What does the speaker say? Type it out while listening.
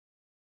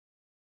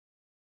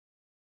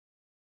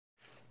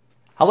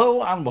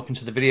Hello and welcome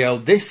to the video.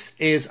 This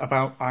is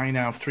about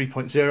INAV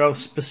 3.0,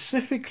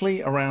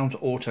 specifically around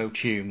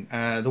Autotune.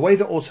 The way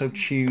that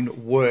Autotune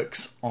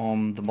works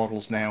on the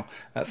models now,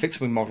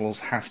 fixed wing models,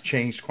 has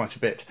changed quite a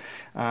bit.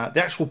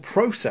 The actual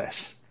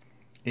process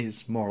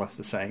is more or less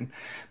the same,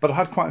 but I've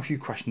had quite a few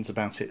questions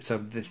about it,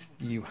 so if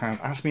you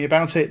have asked me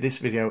about it, this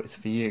video is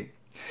for you.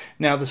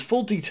 Now, there's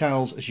full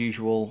details as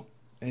usual,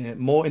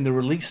 more in the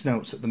release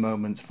notes at the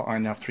moment for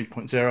INAV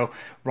 3.0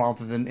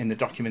 rather than in the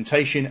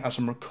documentation. As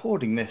I'm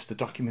recording this, the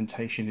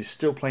documentation is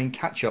still playing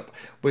catch up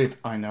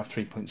with INAV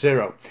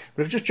 3.0.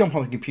 But if we just jump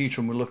on the computer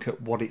and we look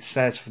at what it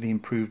says for the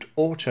improved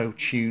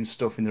auto-tune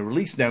stuff in the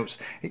release notes,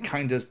 it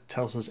kind of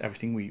tells us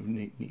everything we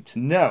need to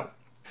know.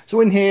 So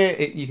in here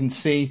you can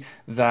see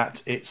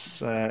that it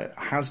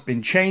has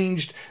been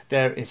changed.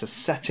 There is a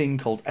setting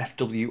called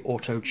FW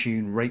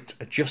Autotune Rate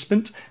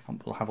Adjustment,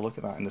 and we'll have a look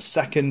at that in a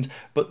second.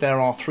 But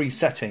there are three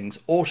settings.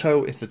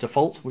 Auto is the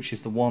default, which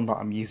is the one that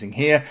I'm using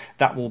here.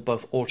 That will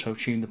both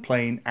auto-tune the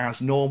plane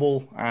as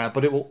normal,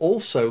 but it will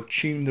also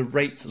tune the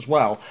rates as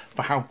well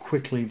for how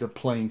quickly the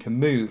plane can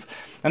move.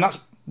 And that's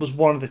was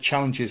one of the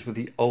challenges with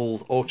the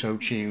old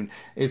auto-tune,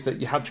 is that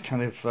you had to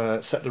kind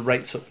of set the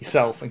rates up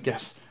yourself and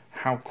guess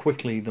how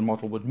quickly the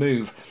model would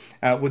move.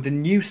 With the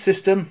new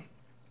system,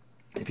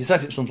 if you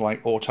set it something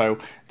like auto,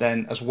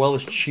 then as well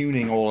as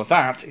tuning all of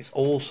that, it's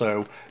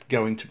also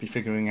going to be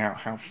figuring out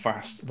how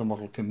fast the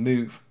model can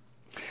move.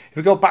 If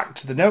we go back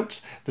to the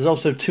notes, there's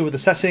also two other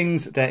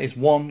settings. There is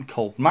one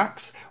called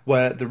max,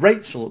 where the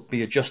rates will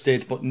be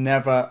adjusted but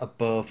never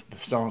above the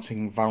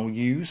starting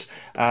values.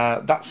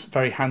 That's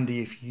very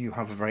handy if you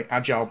have a very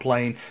agile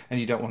plane and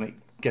you don't want it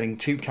getting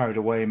too carried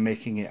away and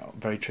making it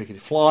very tricky to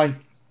fly.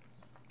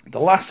 The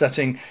last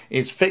setting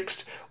is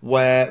fixed,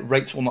 where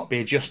rates will not be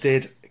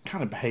adjusted. It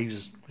kind of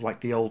behaves like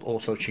the old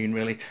Autotune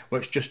really,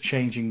 where it's just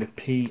changing the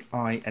P,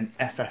 I and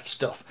FF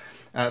stuff.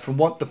 From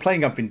what the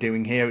playing I've been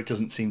doing here, it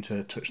doesn't seem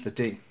to touch the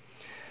D.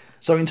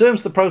 So in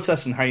terms of the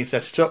process and how you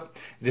set it up,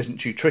 it isn't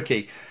too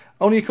tricky.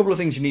 Only a couple of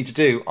things you need to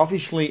do.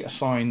 Obviously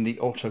assign the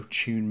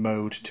auto-tune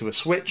mode to a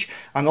switch,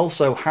 and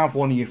also have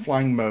one of your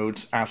flying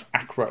modes as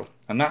ACRO.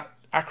 And that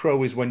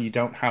ACRO is when you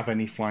don't have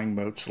any flying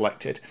mode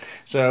selected.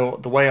 So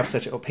the way I've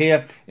set it up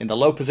here, in the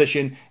low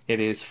position,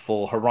 it is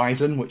for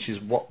horizon, which is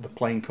what the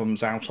plane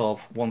comes out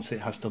of once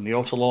it has done the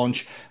auto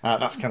launch.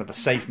 That's kind of a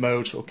safe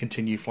mode, so it'll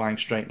continue flying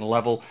straight and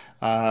level.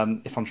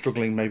 If I'm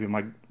struggling, maybe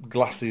my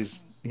glasses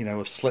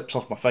slips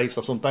off my face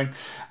or something.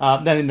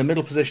 Then in the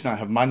middle position I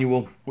have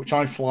manual, which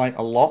I fly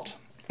a lot,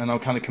 and I'll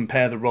kind of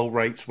compare the roll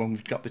rates when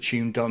we've got the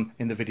tune done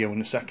in the video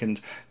in a second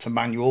to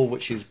manual,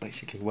 which is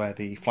basically where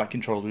the flight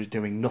controller is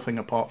doing nothing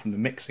apart from the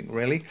mixing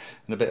really,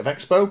 and a bit of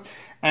expo.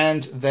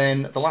 And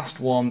then the last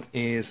one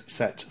is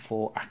set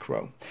for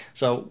ACRO.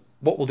 So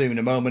what we'll do in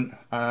a moment,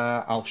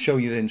 I'll show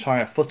you the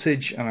entire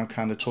footage and I'll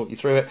kind of talk you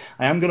through it.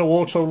 I am going to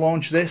auto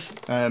launch this.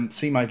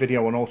 See my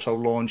video on auto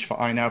launch for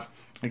INAV.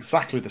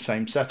 Exactly the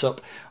same setup.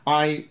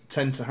 I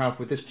tend to have,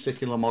 with this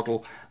particular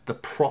model, the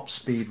prop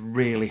speed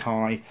really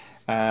high,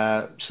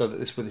 so that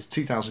this, with this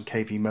 2000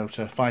 kV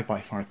motor,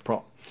 5x5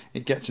 prop,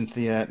 it gets into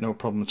the air no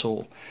problem at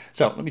all.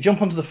 So let me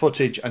jump onto the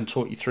footage and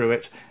talk you through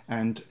it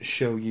and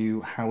show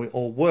you how it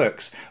all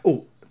works.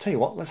 Oh, tell you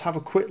what, let's have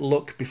a quick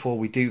look before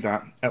we do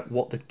that at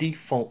what the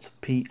default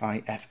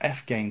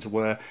PIFF gains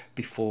were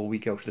before we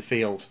go to the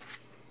field.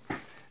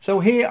 So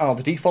here are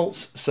the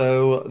defaults.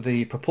 So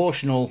the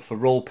proportional for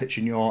roll, pitch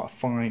and yaw are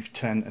 5,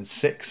 10 and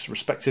 6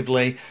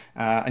 respectively,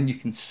 and you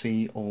can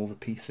see all the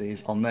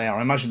pieces on there.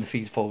 I imagine the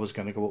feed forward is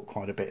going to go up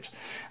quite a bit.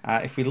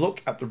 If we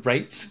look at the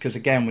rates, because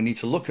again we need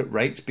to look at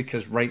rates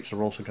because rates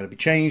are also going to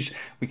be changed,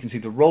 we can see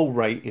the roll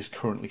rate is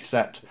currently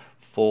set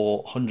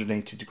for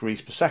 180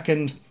 degrees per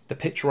second. The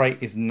pitch rate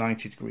is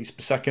 90 degrees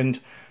per second.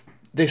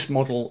 This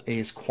model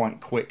is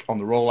quite quick on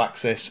the roll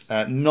axis,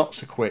 not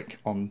so quick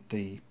on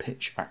the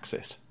pitch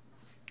axis.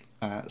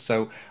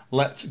 So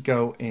let's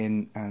go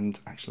in and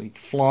actually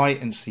fly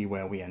and see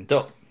where we end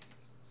up.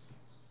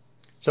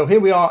 So here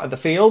we are at the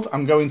field.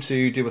 I'm going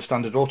to do a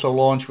standard auto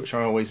launch, which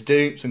I always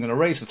do. So I'm going to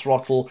raise the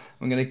throttle,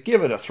 I'm going to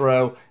give it a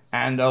throw,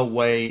 and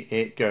away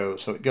it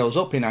goes. So it goes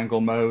up in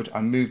angle mode.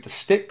 I move the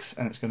sticks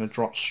and it's going to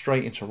drop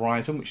straight into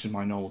horizon, which is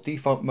my normal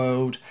default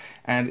mode.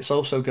 And it's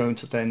also going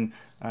to then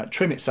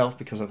trim itself,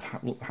 because I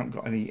haven't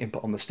got any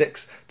input on the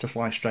sticks, to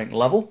fly straight and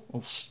level.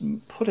 I'll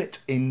put it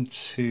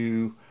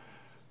into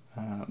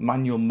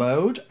manual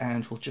mode,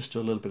 and we'll just do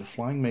a little bit of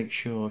flying, make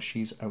sure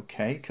she's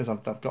okay, because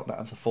I've got that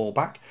as a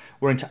fallback.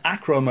 We're into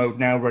ACRO mode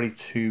now, ready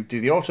to do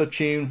the auto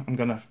tune. I'm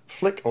going to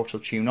flick auto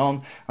tune on,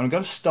 and I'm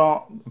going to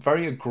start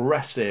very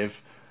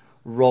aggressive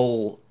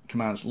roll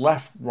commands,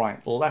 left,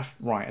 right,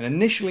 and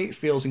initially it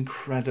feels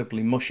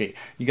incredibly mushy.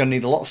 You're going to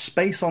need a lot of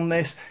space on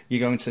this, you're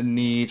going to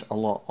need a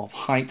lot of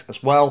height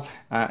as well,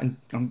 and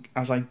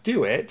as I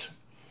do it,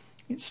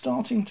 it's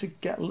starting to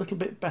get a little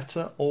bit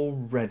better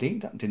already.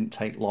 That didn't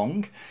take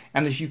long.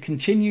 And as you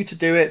continue to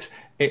do it,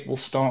 it will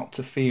start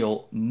to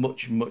feel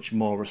much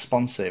more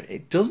responsive.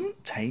 It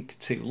doesn't take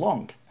too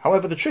long.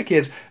 However, the trick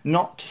is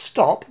not to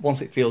stop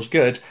once it feels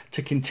good,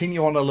 to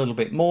continue on a little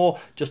bit more,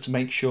 just to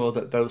make sure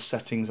that those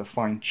settings are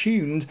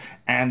fine-tuned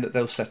and that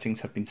those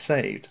settings have been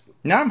saved.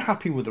 Now I'm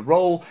happy with the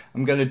roll.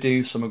 I'm going to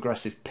do some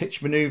aggressive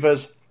pitch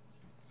maneuvers.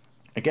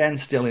 Again,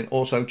 still in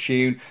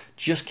Autotune.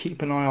 Just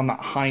keep an eye on that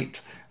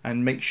height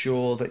and make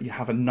sure that you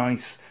have a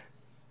nice,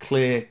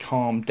 clear,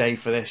 calm day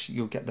for this.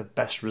 You'll get the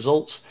best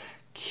results.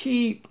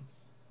 Keep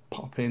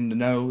popping the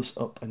nose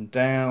up and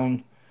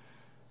down.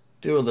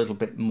 Do a little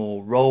bit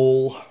more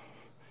roll.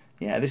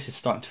 Yeah, this is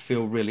starting to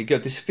feel really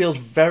good. This feels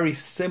very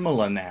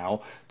similar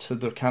now to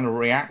the kind of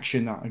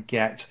reaction that I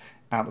get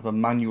out of a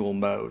manual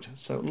mode.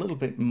 So a little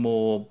bit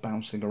more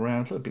bouncing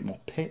around, a little bit more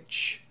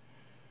pitch.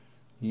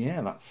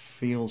 Yeah, that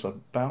feels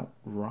about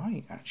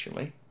right,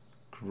 actually.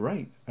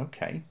 Great,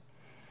 okay.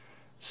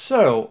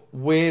 So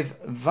with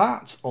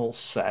that all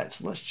set,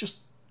 let's just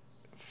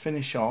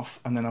finish off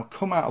and then I'll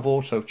come out of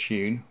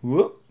Autotune.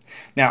 Whoop.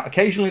 Now,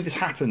 occasionally this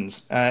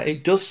happens.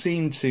 It does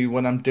seem to,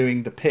 when I'm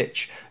doing the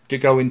pitch, to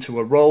go into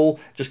a roll,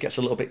 just gets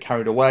a little bit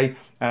carried away.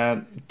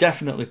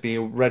 Definitely be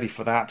ready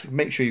for that.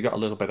 Make sure you've got a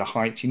little bit of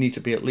height. You need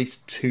to be at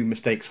least 2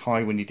 mistakes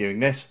high when you're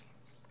doing this.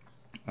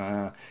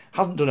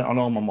 Hasn't done it on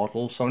all my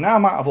models. So now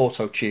I'm out of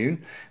Autotune.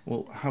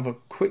 We'll have a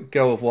quick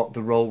go of what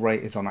the roll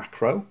rate is on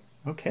ACRO.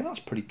 Okay, that's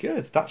pretty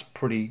good. That's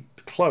pretty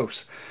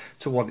close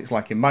to what it's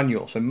like in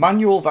manual. So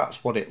manual,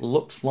 that's what it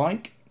looks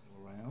like.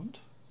 Around.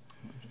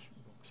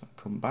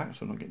 Come back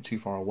so I'm not getting too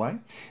far away.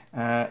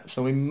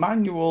 So in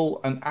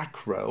manual and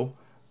ACRO,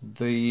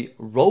 the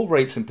roll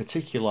rates in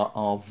particular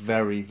are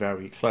very,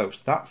 very close.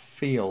 That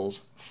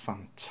feels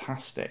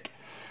fantastic.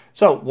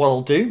 So what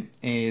I'll do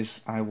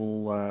is I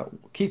will,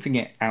 keeping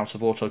it out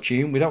of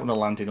Autotune, we don't want to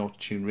land in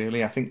Autotune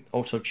really. I think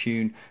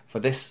Autotune for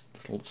this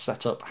little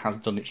setup has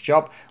done its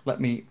job. Let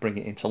me bring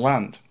it into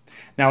land.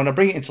 Now when I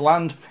bring it into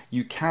land,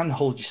 you can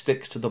hold your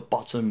sticks to the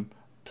bottom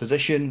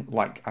position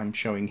like I'm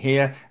showing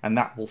here, and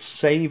that will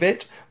save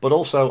it, but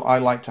also I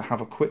like to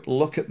have a quick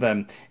look at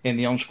them in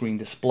the on-screen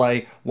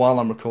display while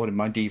I'm recording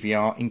my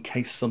DVR in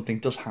case something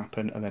does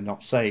happen and they're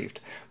not saved.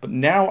 But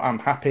now I'm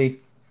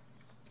happy.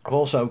 I've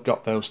also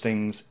got those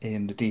things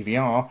in the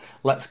DVR.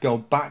 Let's go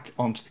back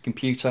onto the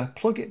computer,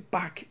 plug it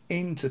back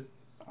into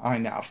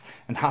INAV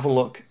and have a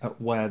look at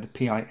where the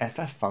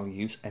PIFF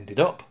values ended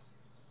up.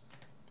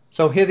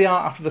 So here they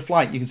are after the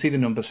flight. You can see the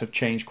numbers have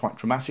changed quite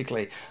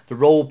dramatically. The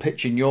roll,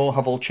 pitch and yaw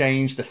have all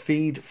changed. The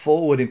feed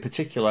forward in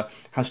particular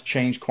has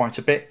changed quite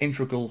a bit.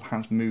 Integral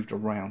has moved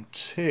around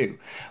too.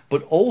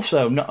 But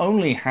also, not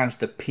only has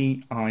the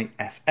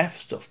PIFF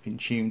stuff been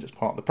tuned as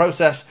part of the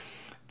process,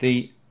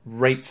 the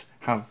rates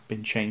have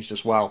been changed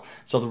as well.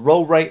 So the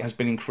roll rate has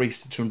been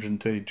increased to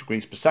 230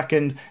 degrees per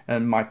second,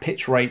 and my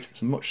pitch rate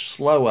is much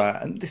slower,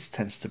 and this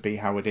tends to be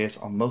how it is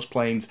on most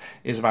planes,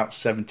 is about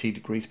 70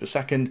 degrees per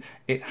second.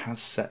 It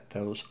has set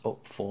those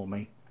up for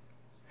me.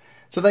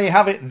 So there you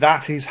have it.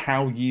 That is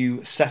how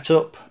you set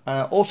up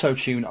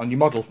Autotune on your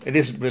model. It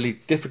isn't really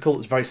difficult.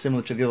 It's very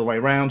similar to the other way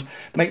around.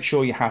 Make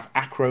sure you have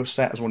ACRO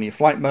set as one of your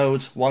flight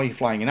modes. While you're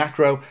flying in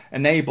ACRO,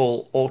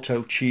 enable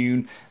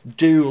Autotune.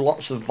 Do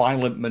lots of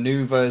violent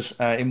maneuvers.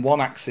 In one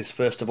axis,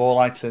 first of all,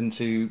 I tend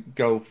to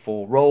go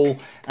for roll,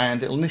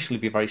 and it'll initially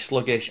be very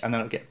sluggish, and then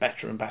it'll get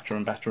better and better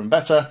and better and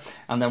better.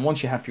 And then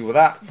once you're happy with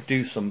that,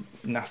 do some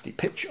nasty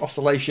pitch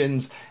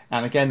oscillations,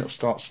 and again it'll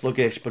start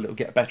sluggish, but it'll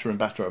get better and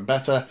better and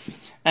better.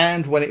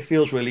 And when it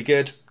feels really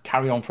good,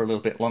 carry on for a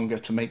little bit longer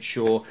to make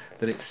sure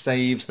that it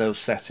saves those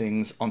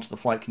settings onto the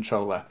flight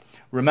controller.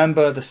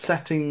 Remember, the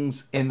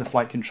settings in the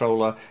flight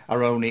controller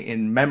are only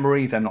in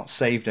memory, they're not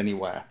saved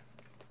anywhere.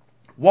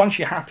 Once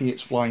you're happy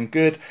it's flying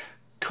good,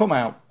 come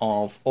out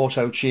of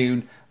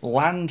Autotune,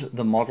 land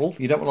the model.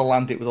 You don't want to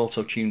land it with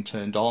Autotune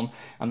turned on,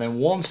 and then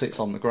once it's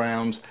on the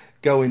ground,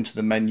 go into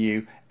the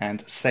menu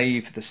and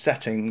save the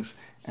settings,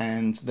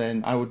 and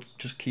then I would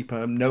just keep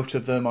a note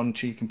of them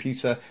onto your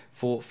computer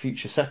for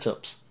future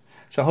setups.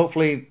 So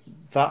hopefully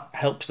that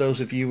helps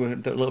those of you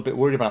that are a little bit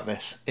worried about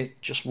this.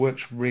 It just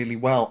works really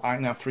well.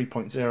 INAV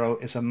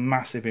 3.0 is a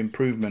massive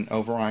improvement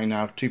over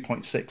INAV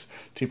 2.6,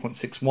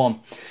 2.61.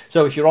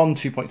 So if you're on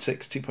 2.6,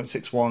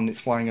 2.61, it's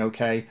flying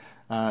okay.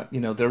 You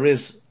know, there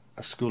is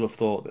a school of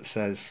thought that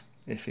says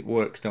if it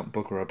works, don't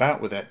bugger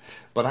about with it.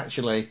 But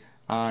actually,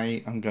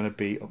 I am going to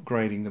be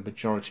upgrading the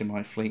majority of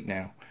my fleet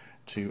now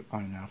to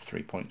INAV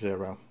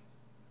 3.0.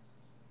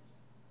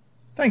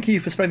 Thank you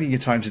for spending your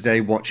time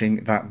today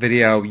watching that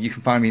video. You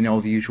can find me in all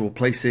the usual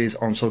places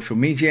on social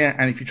media,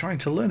 and if you're trying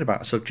to learn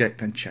about a subject,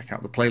 then check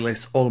out the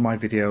playlist. All of my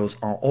videos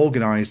are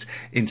organised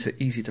into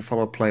easy to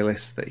follow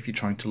playlists that if you're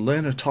trying to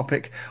learn a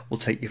topic will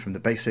take you from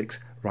the basics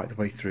right the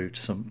way through to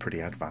some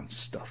pretty advanced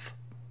stuff.